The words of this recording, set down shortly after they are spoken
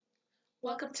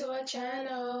Welcome to our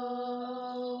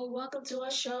channel. Welcome to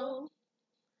our show.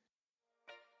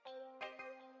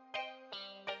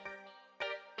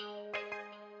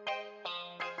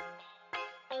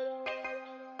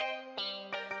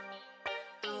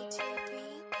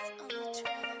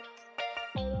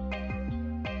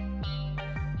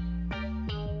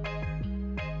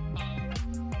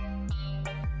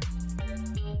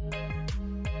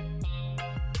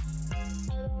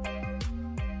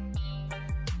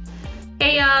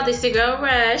 Hey y'all, this is your girl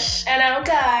Rush. And I'm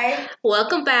Kai.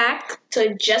 Welcome back.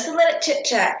 So just a little chit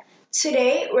chat.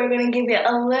 Today we're gonna give you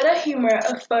a little humor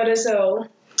of Photozo.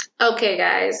 Okay,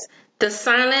 guys, the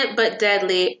silent but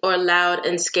deadly or loud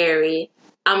and scary.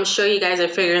 I'm sure you guys are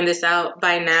figuring this out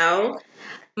by now.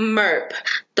 MERP,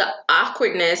 the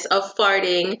awkwardness of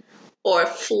farting or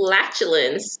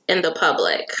flatulence in the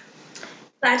public.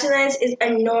 Flatulence is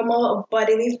a normal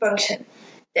bodily function.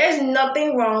 There's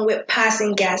nothing wrong with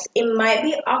passing gas. It might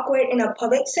be awkward in a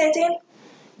public setting.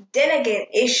 Then again,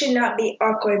 it should not be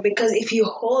awkward because if you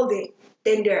hold it,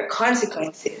 then there are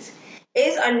consequences.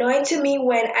 It's annoying to me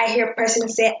when I hear a person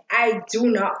say, I do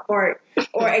not fart,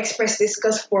 or express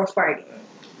disgust for farting.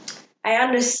 I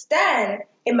understand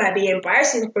it might be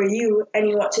embarrassing for you and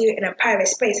you want to do it in a private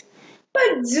space, but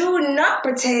do not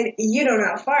pretend you do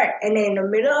not fart. And then in the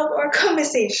middle of our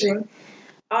conversation,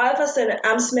 all of a sudden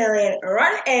I'm smelling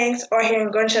rotten eggs or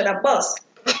hearing gunshot at bus.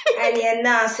 And you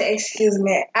now say, excuse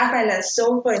me. I find that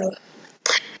so funny.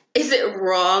 Is it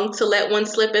wrong to let one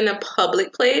slip in a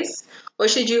public place, or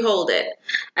should you hold it?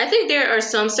 I think there are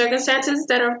some circumstances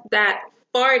that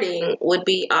farting would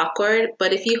be awkward,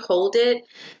 but if you hold it,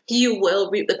 you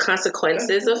will reap the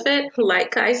consequences of it,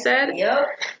 like I said. Yep.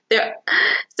 There,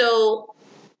 so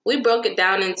we broke it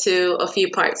down into a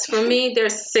few parts. For me,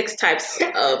 there's 6 types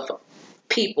of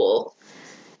people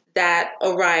that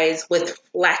arise with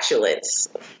flatulence.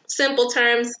 Simple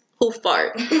terms, who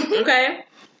fart. Okay?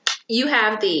 You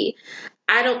have the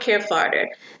I don't care farter.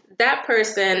 That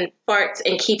person farts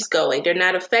and keeps going. They're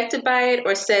not affected by it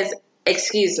or says,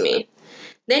 excuse me.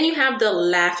 Then you have the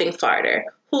laughing farter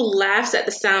who laughs at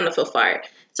the sound of a fart.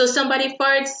 So somebody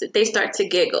farts, they start to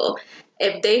giggle.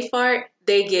 If they fart,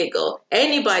 they giggle.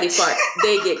 Anybody fart,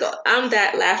 they giggle. I'm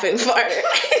that laughing farter.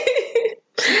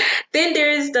 Then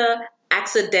there's the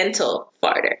accidental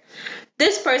farter.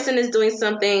 This person is doing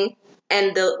something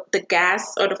and the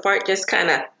gas or the fart just kind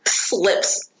of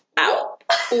slips out.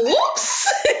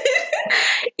 Whoops.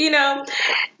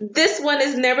 This one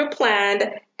is never planned,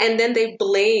 and then they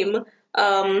blame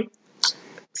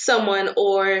someone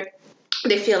or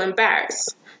they feel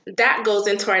embarrassed. That goes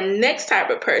into our next type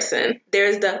of person.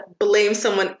 There's the blame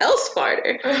someone else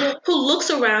farter who looks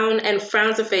around and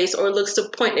frowns a face or looks to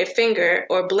point their finger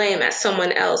or blame at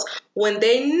someone else when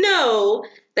they know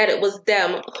that it was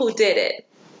them who did it.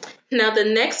 Now, the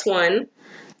next one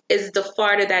is the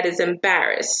farter that is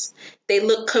embarrassed. They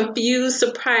look confused,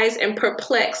 surprised, and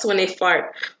perplexed when they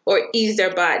fart or ease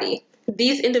their body.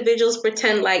 These individuals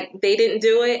pretend like they didn't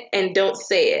do it and don't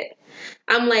say it.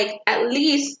 I'm like, at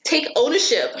least take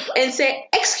ownership and say,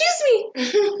 excuse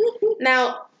me.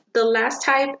 Now, the last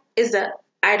type is the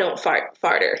I don't fart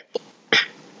farter.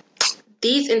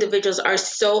 These individuals are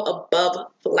so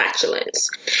above flatulence.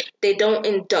 They don't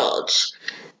indulge.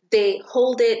 They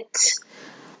hold it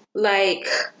like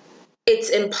it's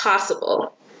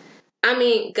impossible. I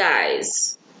mean,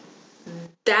 guys,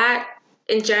 that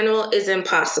in general is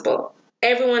impossible.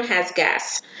 Everyone has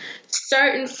gas.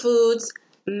 Certain foods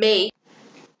make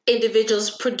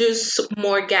individuals produce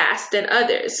more gas than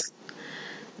others.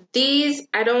 These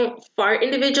I don't fart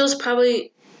individuals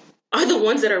probably are the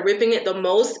ones that are ripping it the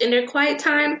most in their quiet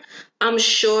time. I'm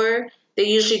sure they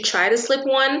usually try to slip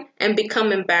one and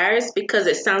become embarrassed because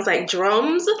it sounds like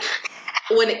drums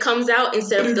when it comes out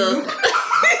instead of the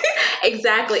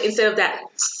exactly instead of that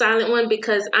silent one,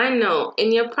 because I know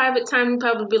in your private time you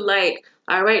probably be like,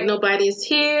 all right, nobody's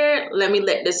here, let me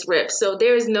let this rip. So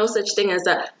there is no such thing as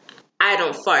a I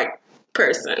don't fart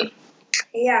person.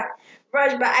 Yeah.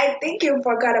 Raj, but I think you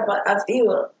forgot about a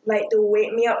few, like the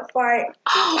wake me up fart.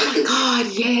 Oh my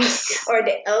god, yes. Or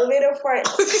the elevator fart.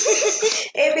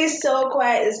 It be so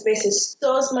quiet, the space is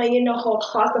so small, you know how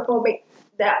claustrophobic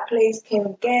that place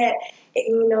can get.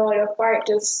 The fart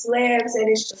just slips and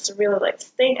it's just really like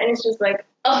stink and it's just like,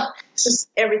 it's just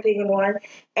everything in one.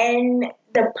 And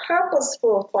the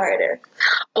purposeful farter.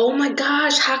 Oh my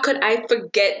gosh, how could I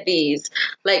forget these?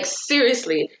 Like,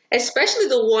 seriously, especially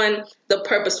the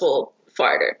purposeful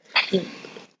farter.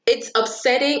 It's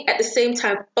upsetting at the same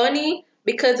time funny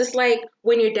because it's like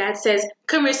when your dad says,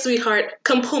 come here, sweetheart,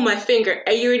 come pull my finger,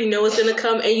 and you already know it's gonna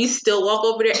come, and you still walk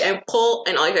over there and pull,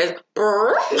 and all you hear is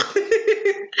brrr.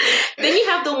 Then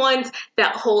ones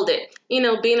that hold it.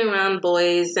 Being around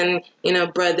boys and,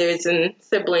 brothers and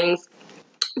siblings,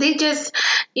 they just,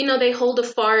 they hold a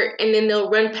fart and then they'll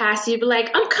run past you, be like,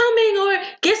 I'm coming, or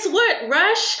guess what,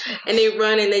 rush. And they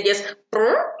run and they just,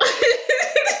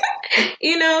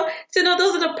 So,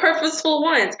 those are the purposeful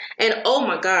ones. And oh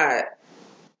my God,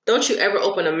 don't you ever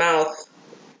open a mouth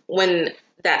when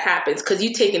that happens, because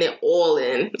you taking it all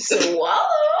in. Swallow.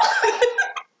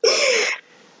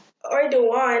 Or the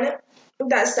one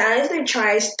that silently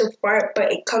tries to fart,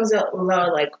 but it comes out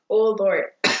loud, like, oh Lord.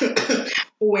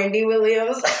 Wendy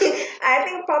Williams. I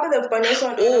think probably the funniest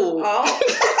one out of all.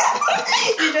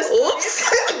 You just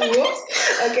Oops.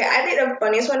 Okay, I think the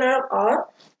funniest one out of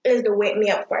all is the wake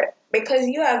me up part, because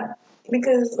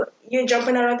you're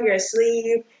jumping out of your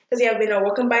sleep because you have been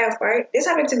awoken by a fart. This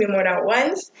happened to me more than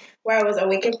once, where I was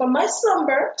awakened from my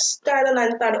slumber, startled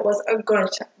and thought it was a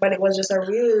gunshot, but it was just a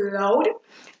really loud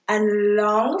and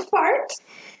long fart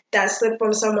that slipped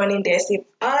from someone in their sleep.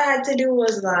 All I had to do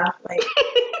was laugh. Like,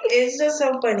 it's just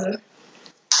so funny.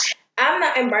 I'm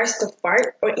not embarrassed to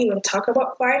fart or even talk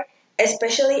about fart,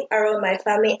 especially around my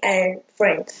family and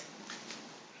friends.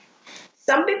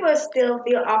 Some people still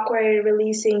feel awkward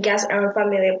releasing gas around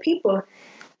familiar people.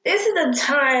 This is the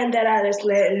time that I just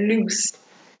let loose.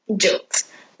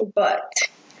 Jokes. But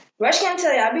Rush can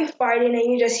tell you, I'll be farting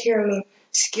and you just hear me,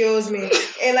 excuse me.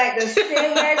 And like the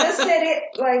same way I just said it,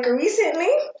 like recently,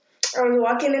 I was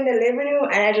walking in the living room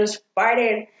and I just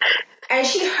farted. And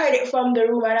she heard it from the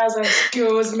room and I was like,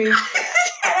 excuse me. And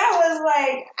I was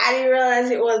like, I didn't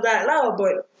realize it was that loud,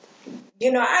 but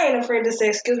I ain't afraid to say,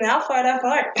 excuse me, I'll fart, I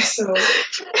fart. So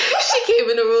she came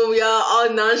in the room, y'all, all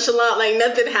nonchalant, like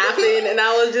nothing happened. And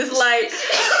I was just like,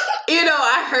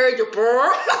 I heard you, bro.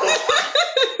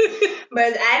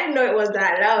 But I didn't know it was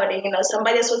that loud. And,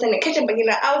 somebody else was in the kitchen, but,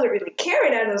 I wasn't really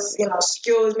caring. I just,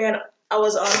 excuse me, and I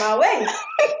was on my way.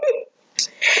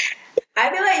 I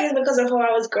feel like it's because of how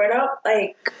I was growing up.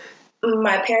 Like,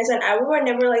 my parents and I, we were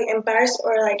never, like, embarrassed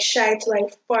or, like, shy to,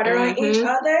 like, fart around each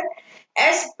other.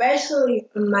 Especially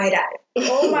my dad.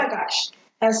 Oh, my gosh.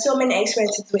 I have so many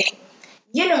experiences with him.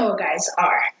 You know how guys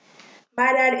are.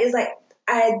 My dad is, like,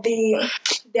 the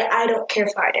I don't care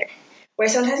farter. Where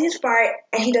sometimes he's fart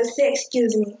and he doesn't say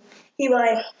excuse me. He be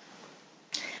like,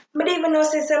 but even though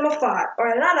say I'm a fart or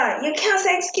Lala, you can't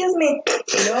say excuse me.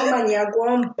 No man, you're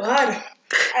going bad.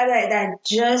 I'm like, that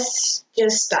just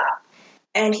stop.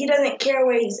 And he doesn't care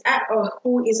where he's at or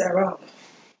who is around.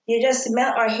 You just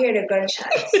smell or hear the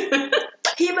gunshots.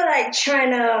 He be like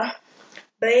trying to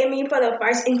blame me for the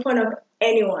farts in front of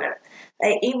anyone,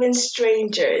 like even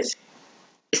strangers.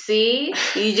 See,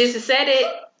 you just said it.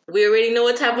 We already know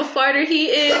what type of farter he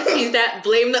is. He's that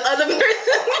blame the other person.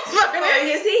 Oh,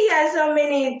 you see, he has so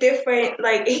many different,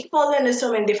 like, he falls into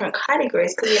so many different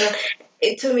categories. Because,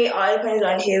 it to me all depends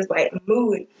on his, like,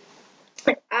 mood.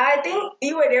 I think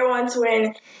you were there once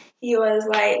when he was,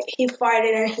 like, he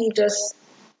farted and he just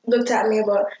looked at me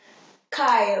about,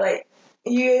 Kai, like,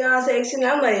 you know what I'm saying? And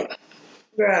I'm like,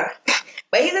 bruh.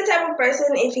 But he's the type of person,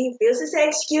 if he feels to say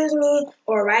excuse me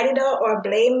or write it up or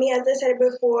blame me, as I said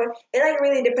before, it like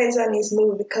really depends on his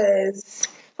mood, because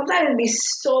sometimes it'd be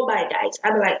so bad, guys.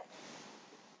 I'd be like,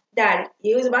 Dad,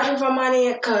 use the bathroom for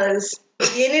money because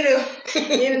you need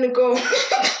to go.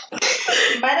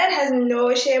 My dad has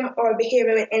no shame or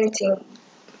behavior with anything,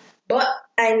 but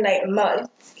and like mouth,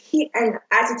 he and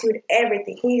attitude,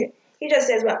 everything. He just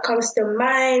says what comes to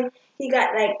mind. He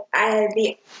got like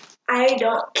I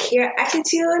don't care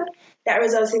attitude that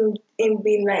results in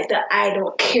being like the I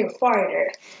don't care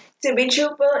farther. To be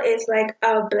truthful, it's like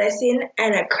a blessing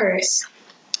and a curse.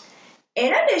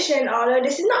 In addition, although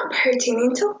this is not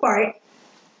pertaining to fart,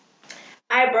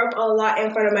 I burp a lot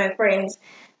in front of my friends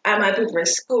at my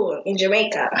previous school in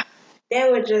Jamaica. They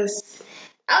were just,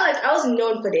 I was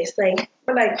known for this. Like,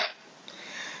 I'm like,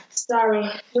 sorry,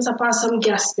 just I found some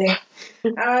gas there.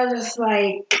 I was just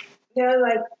like, they were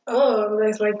like, oh, I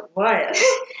was like, what?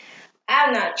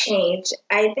 I've not changed.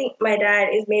 I think my dad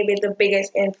is maybe the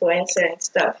biggest influencer and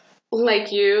stuff.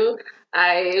 Like you,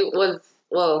 I was,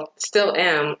 well, still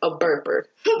am a burper.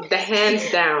 The hands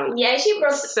down. Yeah, she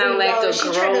burps. Sound like a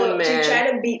grown man. She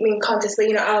tried to beat me in contest,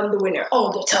 but I'm the winner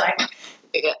all the time.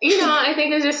 I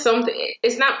think it's just something,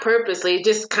 it's not purposely, it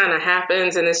just kind of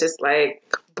happens, and it's just like,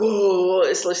 boo,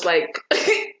 it's just like,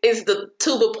 it's the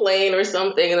tuba playing or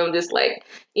something, and I'm just like,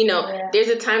 there's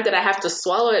a time that I have to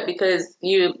swallow it because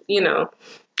in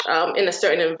a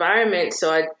certain environment,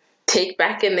 so I take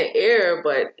back in the air,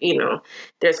 but,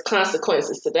 there's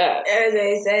consequences to that. As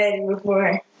I said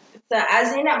before. So I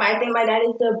was saying that I think my dad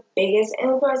is the biggest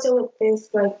influencer with this,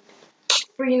 like,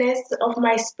 freeness of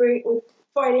my spirit with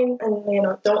farting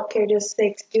and don't care, just say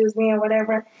excuse me or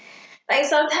whatever. Like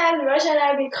sometimes Russia and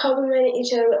I be complimenting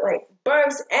each other with like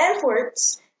burps and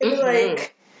farts. It's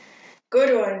like,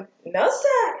 good one, no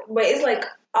sir. But it's like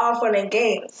all fun and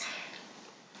games.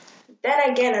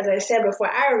 Then again, as I said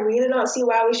before, I really don't see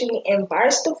why we should be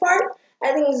embarrassed to fart.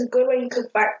 I think it's good when you could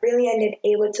fart freely and then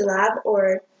able to laugh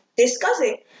or discuss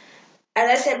it. As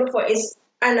I said before, it's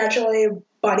a natural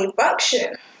body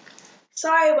function.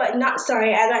 Sorry, but not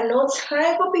sorry. I got no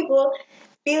time for people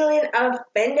feeling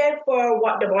offended for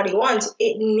what the body wants.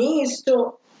 It needs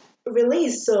to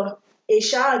release, so it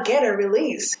shall get a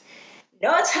release.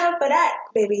 No time for that,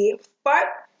 baby. Fart,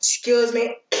 excuse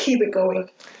me, keep it going.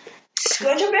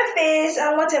 Scrunch up your face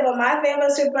and whatever. My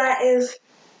famous reply is,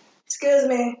 excuse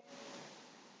me.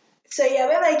 So yeah,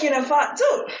 we're like in a fart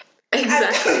too.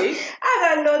 Exactly.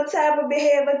 I got no time for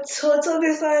behavior, total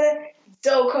disorder.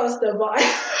 Don't cross the bar.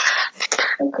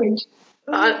 I'm cringe.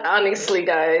 Honestly,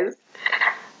 guys,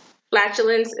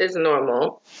 flatulence is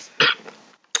normal.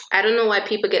 I don't know why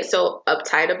people get so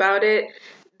uptight about it.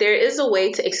 There is a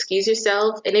way to excuse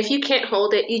yourself, and if you can't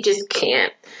hold it, you just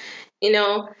can't.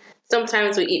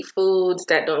 Sometimes we eat foods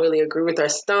that don't really agree with our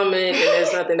stomach, and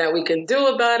there's nothing that we can do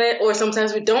about it. Or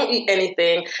sometimes we don't eat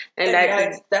anything, and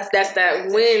that's that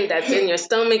wind that's in your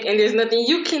stomach, and there's nothing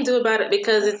you can do about it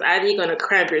because it's either you're gonna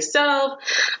cramp yourself,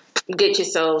 get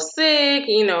yourself sick,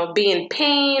 be in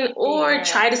pain, or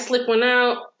try to slip one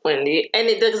out and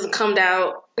it doesn't come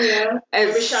out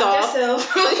as soft.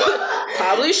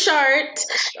 Probably short,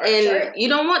 and you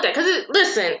don't want that because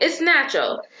listen, it's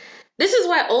natural. This is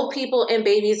why old people and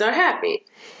babies are happy.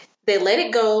 They let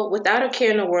it go without a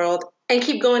care in the world and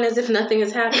keep going as if nothing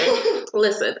has happened.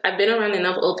 Listen, I've been around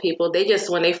enough old people. They just,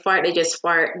 when they fart, they just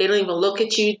fart. They don't even look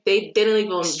at you. They don't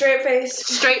even... Straight face.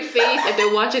 If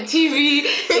they're watching TV,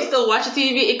 they still watch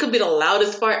TV. It could be the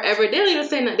loudest fart ever. They don't even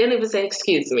say nothing. They don't even say,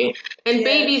 excuse me. And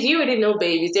babies, you already know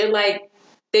babies.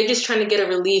 They're just trying to get a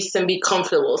release and be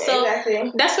comfortable. So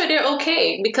that's why they're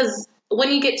okay, because when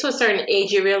you get to a certain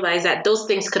age, you realize that those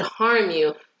things could harm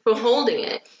you for holding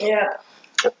it. Yeah.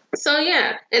 So,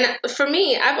 yeah. And for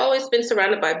me, I've always been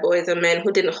surrounded by boys and men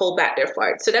who didn't hold back their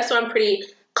farts. So that's why I'm pretty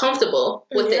comfortable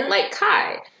with it, like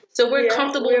Kai. So we're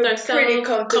comfortable with ourselves,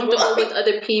 comfortable with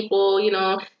other people.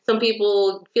 Some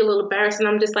people feel a little embarrassed, and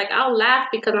I'm just like, I'll laugh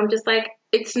because I'm just like,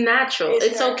 it's natural.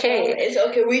 It's okay. It's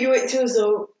okay. We do it too,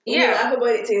 so we laugh about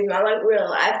it too. It's not like we're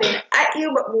laughing at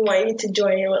you, but we want you to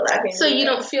join in with laughing. So you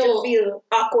don't feel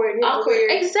awkward.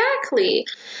 Exactly.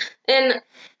 And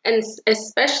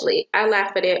especially, I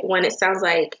laugh at it when it sounds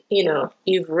like,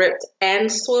 you've ripped and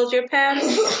soiled your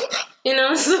pants. So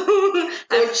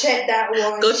go check that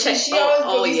one. Go check. She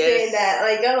always be saying that.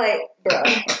 Like, I'm like, bro.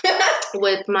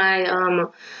 With my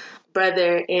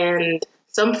brother and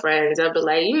some friends, I'll be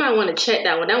like, you might want to check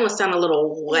that one. That one sound a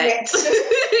little wet.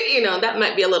 That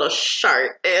might be a little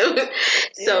sharp.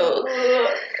 So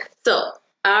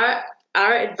our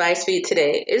advice for you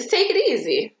today is take it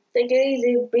easy. Take it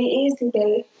easy. Be easy,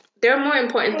 baby. There are more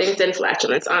important things than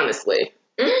flatulence, honestly.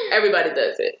 Everybody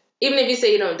does it. Even if you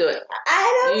say you don't do it.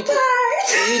 I don't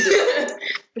fart. You do it.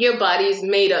 Your body's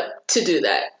made up to do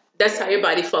that. That's how your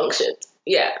body functions.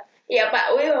 Yeah. Yeah,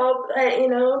 but we hope that,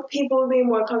 people will be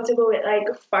more comfortable with, like,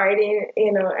 farting,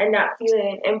 and not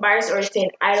feeling embarrassed or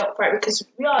saying, I don't fart, because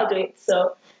we all do it.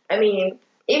 So, I mean,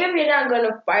 even if you're not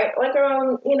going to fart, like,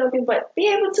 around, people, but be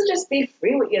able to just be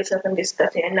free with yourself and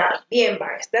discuss it and not be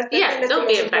embarrassed. That's don't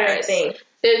be embarrassed. Thing.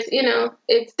 There's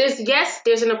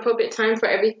an appropriate time for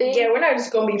everything. Yeah, we're not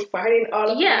just going to be farting all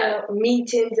of the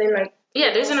meetings and, like...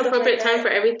 Yeah, there's an appropriate time for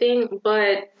everything,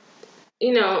 but,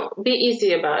 be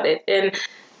easy about it. And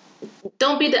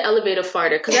don't be the elevator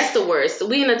farter, because that's the worst.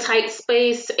 We in a tight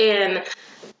space, and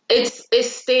it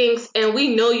stinks, and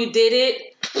we know you did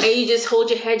it, and you just hold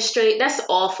your head straight. That's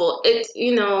awful. It's,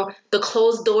 the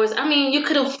closed doors. I mean, you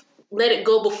could have let it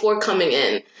go before coming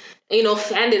in.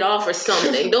 Fanned it off or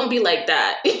something. Don't be like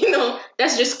that.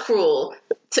 That's just cruel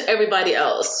to everybody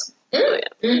else.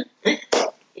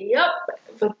 Yep.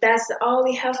 But that's all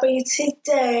we have for you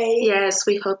today. Yes,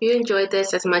 we hope you enjoyed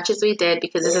this as much as we did,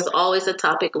 because this is always a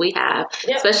topic we have,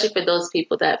 especially for those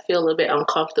people that feel a little bit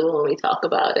uncomfortable when we talk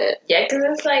about it. Yeah, because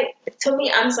it's like, to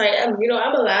me, I'm sorry, I'm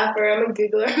a laugher, I'm a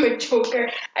giggler, I'm a joker.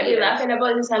 I be laughing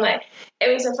about this. I'm like,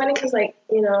 it was so funny because, like,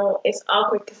 it's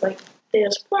awkward because, like,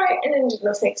 there's part, and then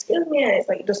they'll say, excuse me, and it's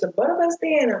like, just the both of us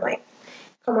there, and I'm like,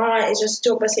 come on, it's just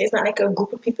joke, but see, it's not like a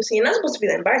group of people saying, not supposed to be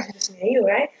that embarrassing, just me and you,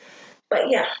 right? But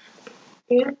yeah.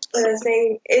 But I'm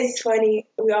saying, it's funny,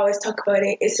 we always talk about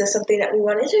it, it's just something that we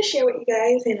wanted to share with you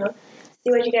guys, see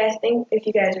what you guys think, if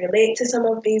you guys relate to some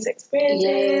of these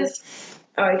experiences.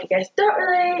 or if you guys don't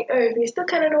relate, or if you're still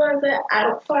kind of the ones that I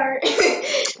don't fart.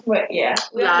 But yeah,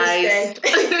 we Lies.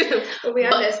 understand. But we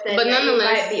understand. But that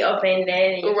nonetheless, you might be offended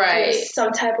and you right. feel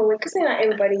some type of way, because not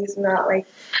everybody's not like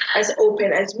as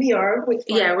open as we are with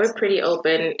farts. Yeah, we're pretty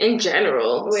open in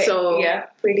general.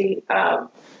 Pretty.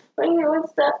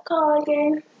 What's that called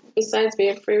again? Besides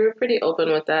being free, we're pretty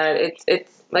open with that.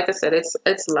 It's like I said,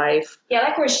 it's life. Yeah,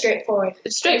 like we're straightforward.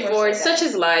 It's straightforward. Such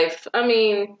is life. I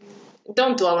mean,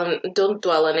 don't dwell on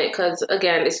it, because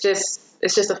again, it's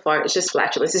just a fart. It's just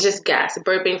flatulence. It's just gas,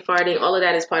 burping, farting. All of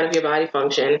that is part of your body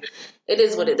function. It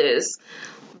is what it is.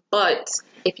 But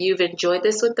if you've enjoyed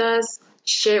this with us,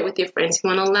 share it with your friends. If you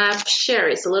want to laugh, share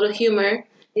it. It's a little humor.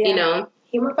 Yeah. You know.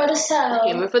 Humor for the soul.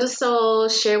 Humor for the soul.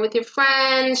 Share with your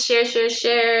friends.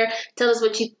 Share. Tell us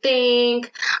what you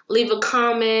think. Leave a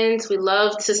comment. We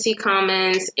love to see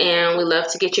comments, and we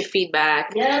love to get your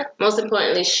feedback. Yeah. Most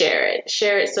importantly, share it.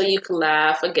 Share it so you can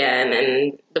laugh again,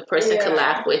 and the person can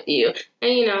laugh with you.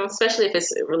 And, especially if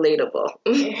it's relatable.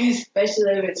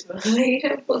 Especially if it's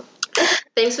relatable.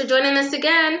 Thanks for joining us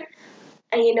again.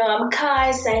 And I'm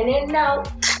Kai signing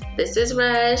out. This is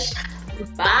Rush.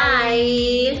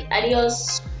 Bye.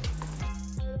 Adios.